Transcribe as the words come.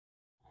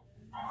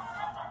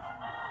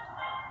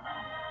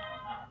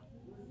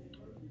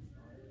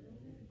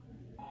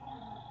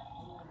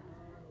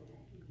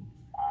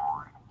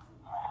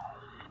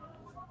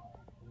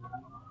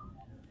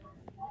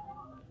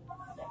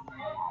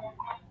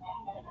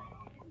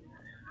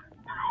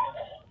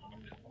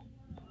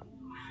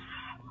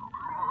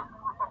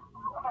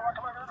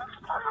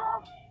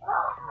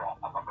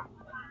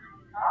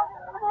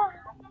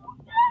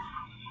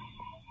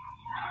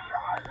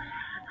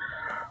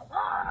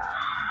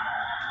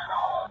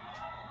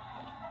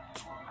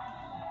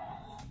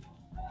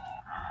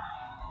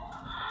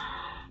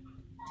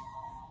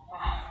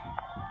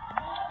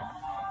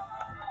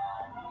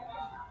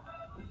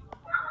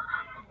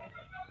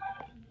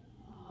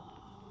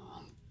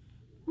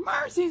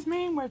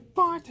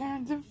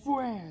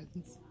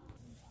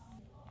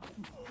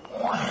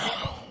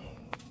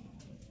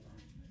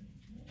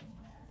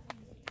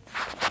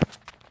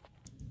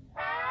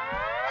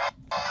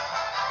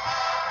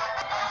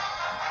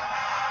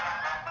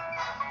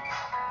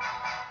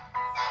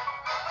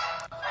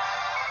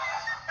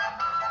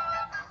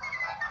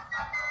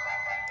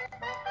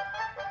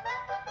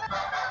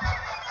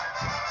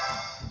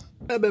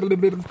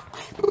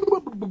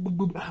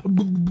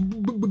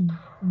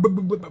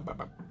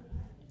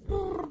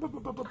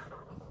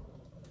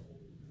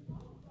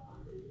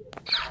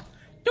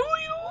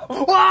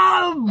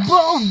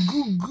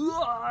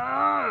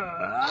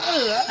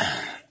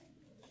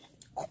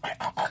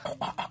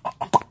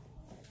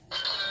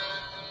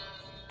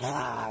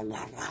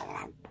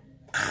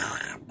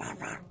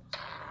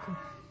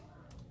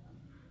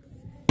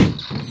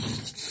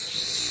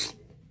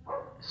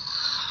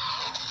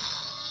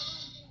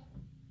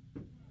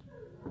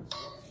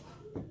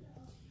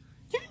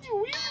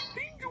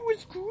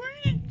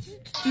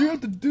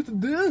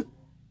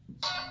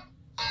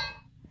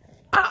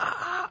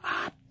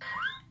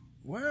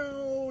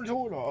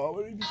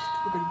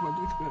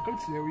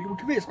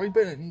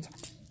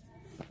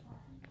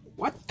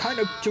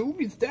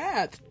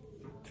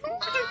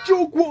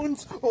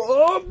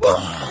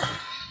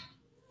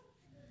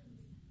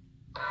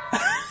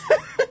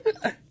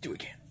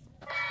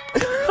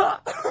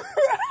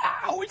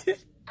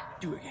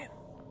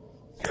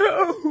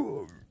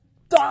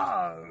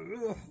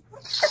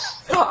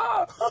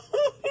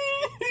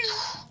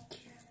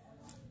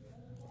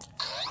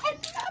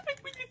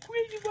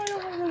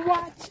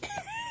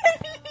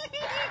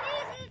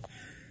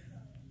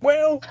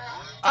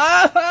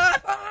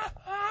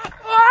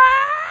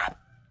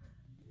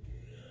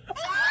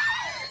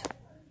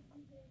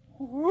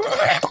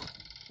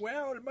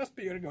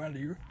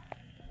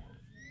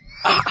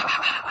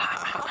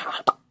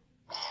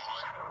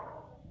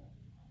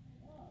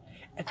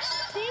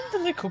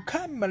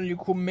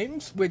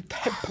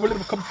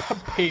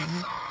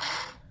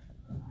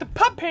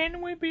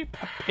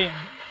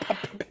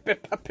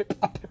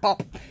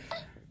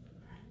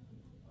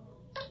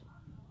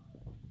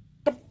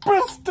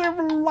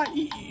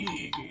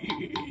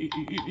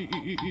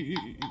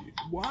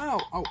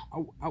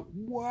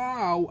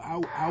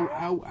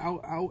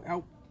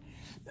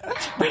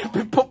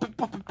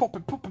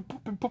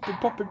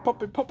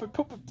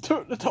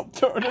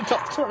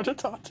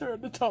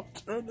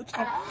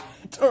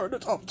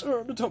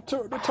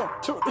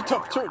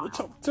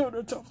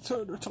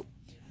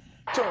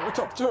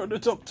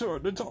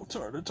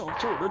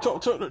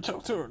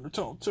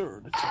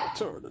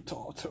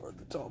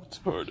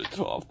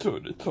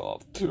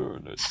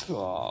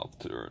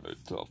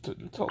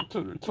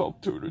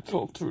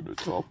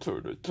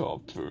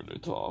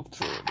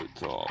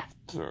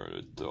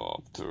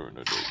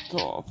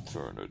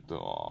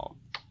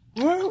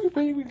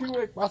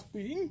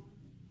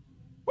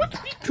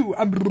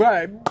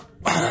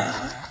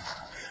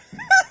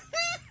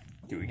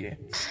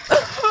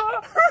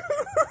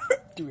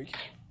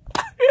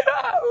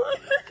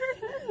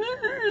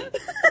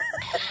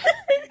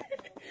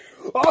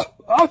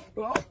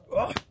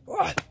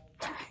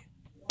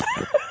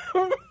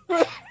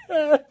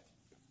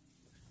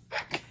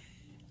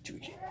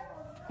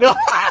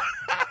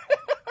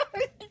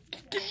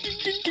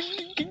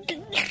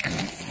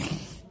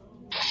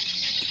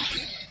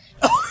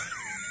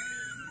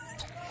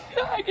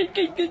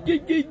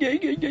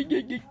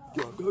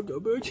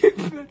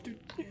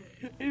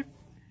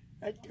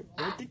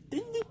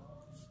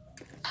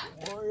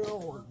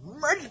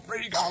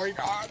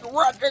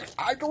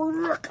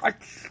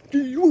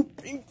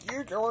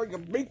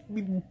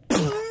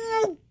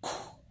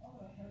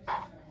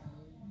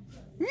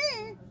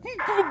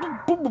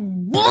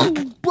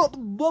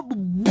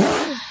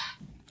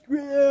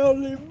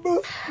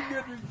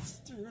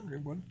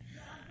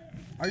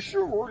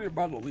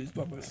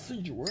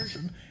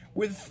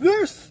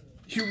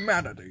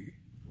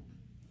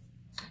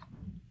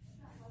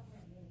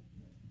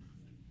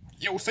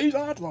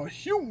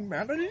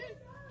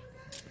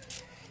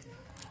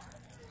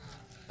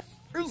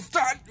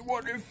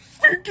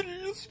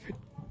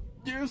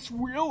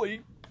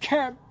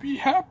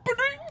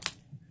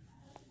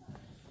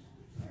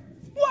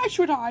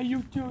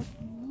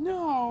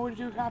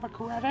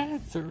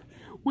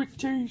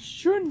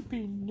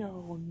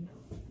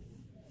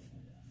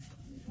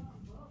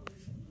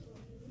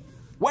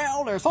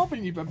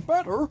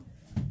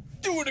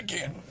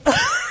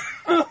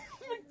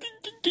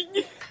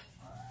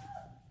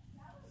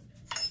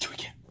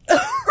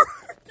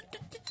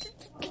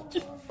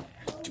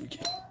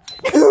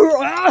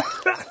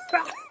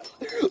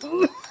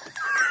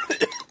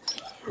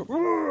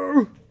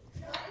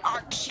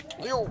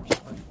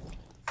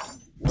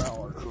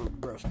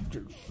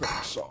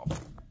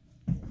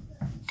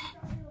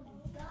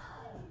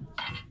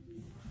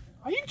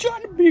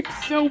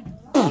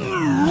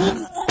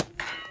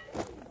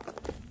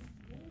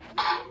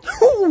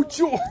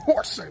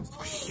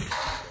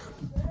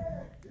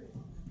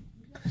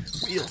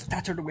We'll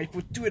start the way.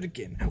 We'll do it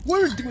again.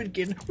 We'll do it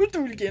again. We'll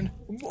do it again.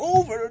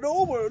 Over and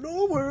over and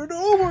over and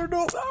over and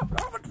over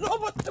and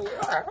over.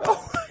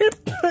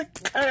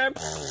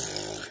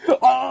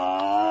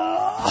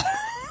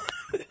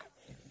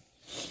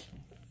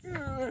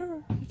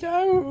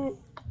 No.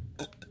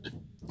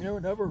 You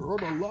never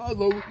heard of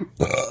Lalo.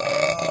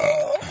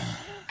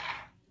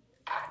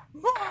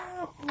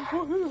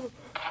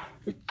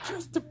 It's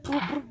just a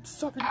problem,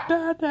 something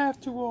bad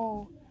after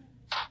all.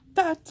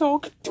 That's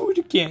all. Do it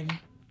again.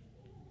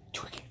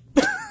 Do it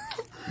again.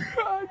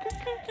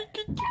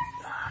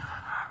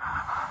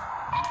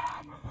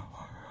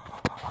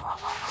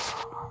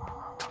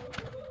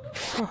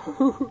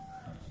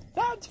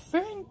 That's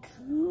Fink.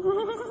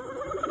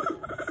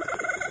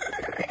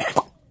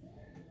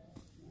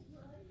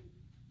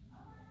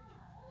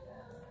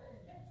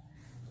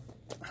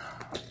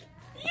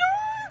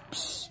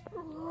 Yips!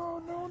 Oh,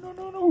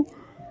 no.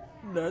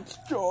 Let's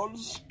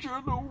just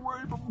get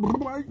away from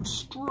my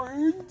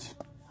straight.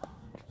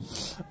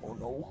 Oh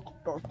no,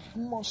 that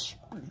must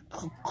be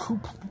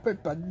the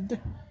band.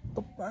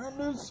 The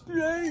band is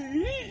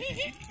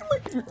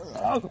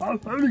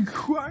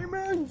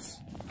climax.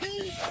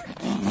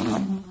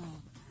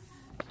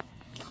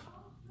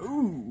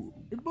 Oh,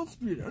 it must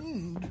be an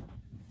end.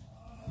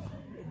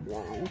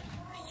 Wow,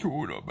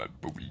 sort of a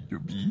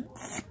booby.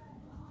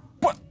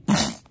 But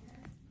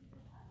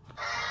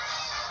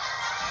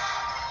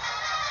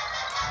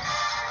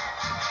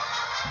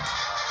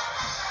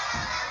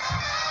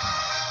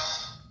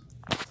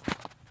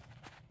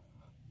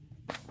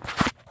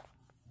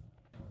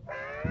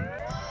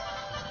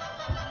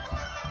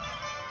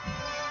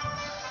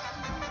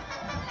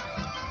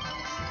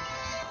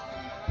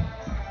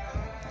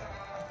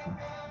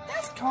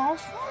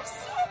calls for a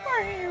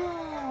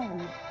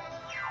superhero!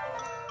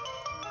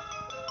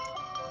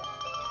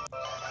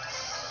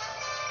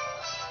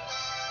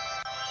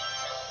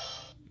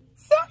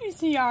 So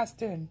easy,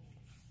 Austin!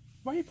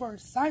 Ready for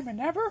assignment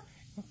ever?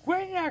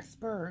 Great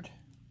expert!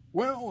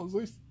 Well, at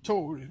least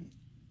told him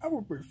I will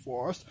be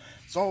forced,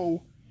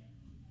 so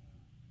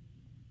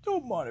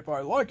don't mind if I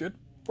like it.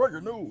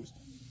 Breaking news.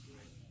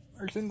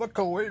 I've seen the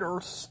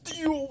Collider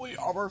steal the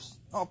others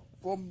up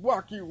from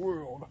Wacky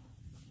World.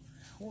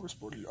 Horse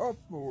for the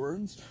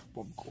upwards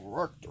from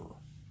Corrector.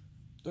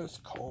 This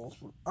calls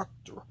for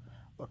Actor,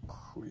 the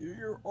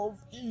creator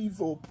of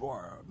Evil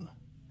Plan.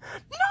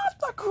 Not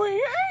the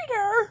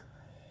creator!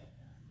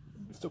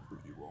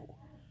 Superhero.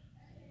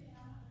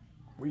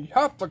 We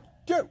have to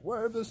get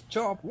rid of this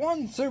job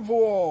once and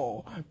for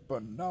all.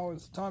 But now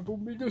it's time for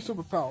me to do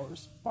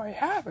superpowers. If I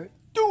have it,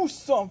 do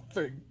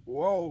something.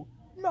 Well,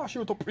 smash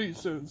you to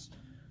pieces.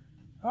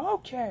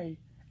 Okay,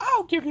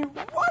 I'll give you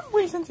one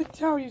reason to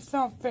tell you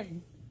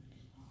something.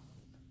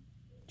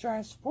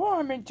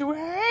 Transform into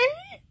a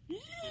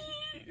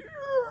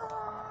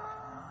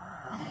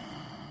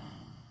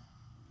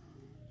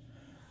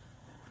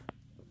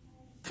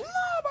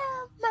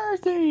Clobber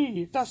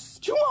Mercy, the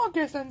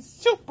strongest and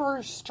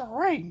super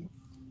strength.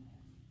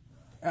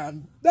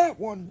 And that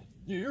one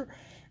here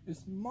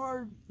is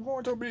my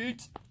mortal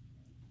beat.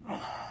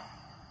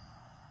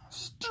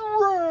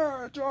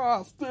 Stretch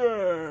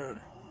Austin,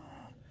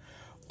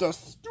 the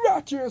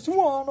stretchiest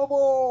one of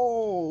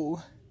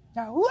all.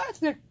 Now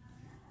let's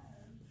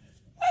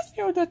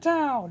go to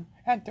town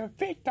and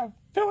defeat the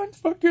villains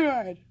for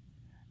good.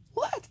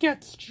 Let's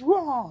get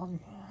strong.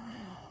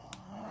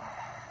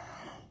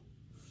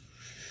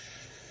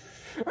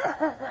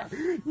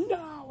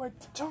 Now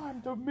it's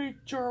time to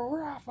meet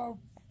Giraffe,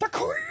 the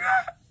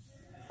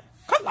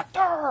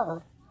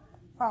Collector.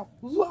 I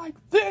like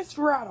this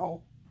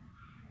rattle.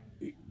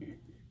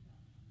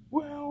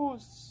 Well,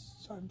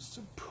 I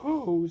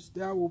suppose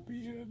that will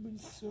be it.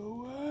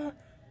 So,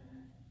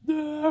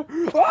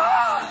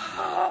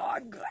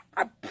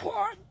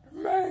 put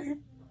me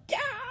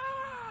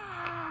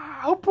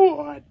down!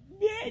 Put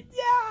me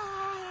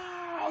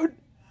down!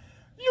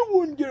 You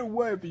wouldn't get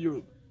away with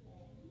you,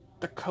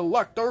 the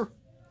Collector.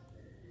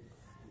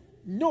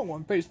 No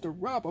one faced the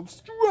wrath of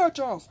Stretch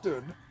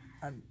Austin,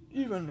 and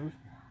even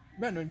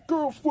men and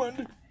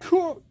girlfriend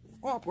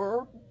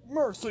Clobber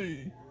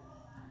Mercy.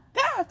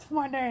 That's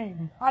my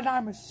name, and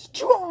I'm the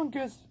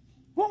strongest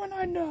woman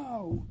I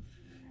know.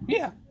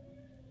 Yeah.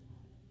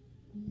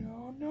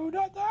 No,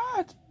 not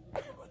that.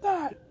 Not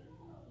that.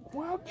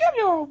 Well, give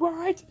you all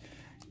right.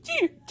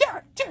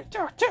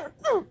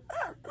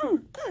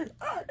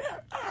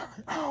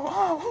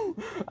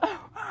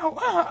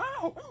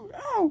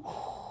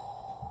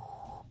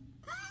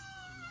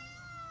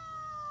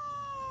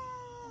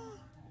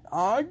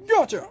 I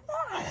gotcha.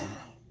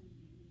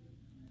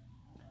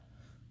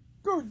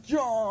 Good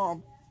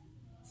job,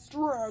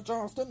 Stretch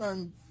Austin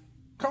and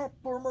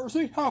Clobber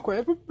Mercy. How could I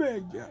ever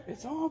beg you?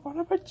 It's all part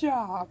of a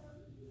job.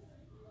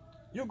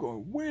 You're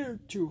going way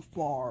too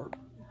far,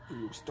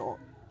 you start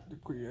the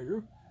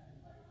creator.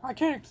 I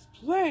can't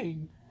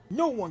explain.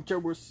 No one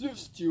can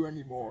resist you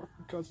anymore,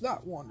 because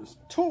that one is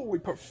totally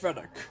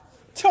pathetic.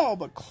 Tell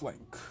the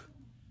Clink.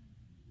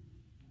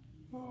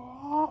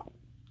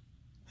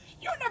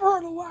 You never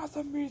heard the last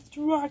of me,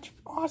 Stretch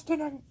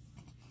Austin and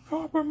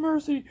Clobber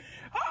mercy.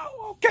 I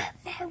will get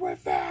my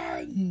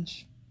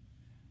revenge.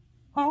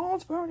 Oh,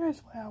 let's go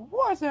this way.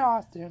 Was it,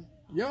 Austin?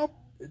 Yep,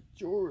 it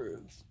sure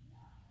is.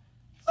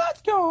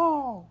 Let's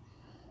go!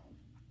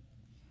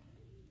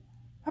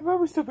 How about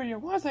we superhero?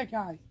 What's that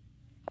guy?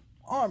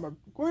 I'm a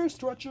great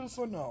stretcher,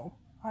 so no.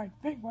 I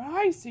think what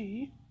I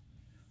see.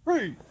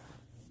 Hey,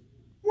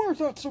 where's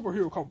that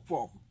superhero come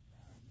from?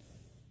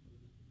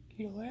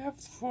 He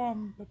lives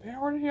from the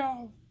parody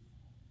of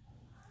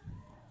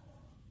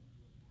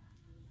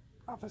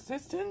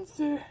assistance.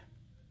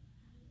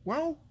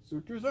 Well,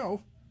 suit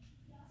yourself.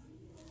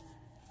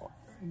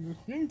 And the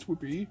things would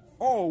be,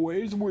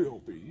 always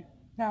will be.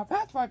 Now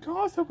that's why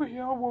call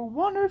superhero were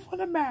wonderful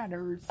the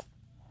manners.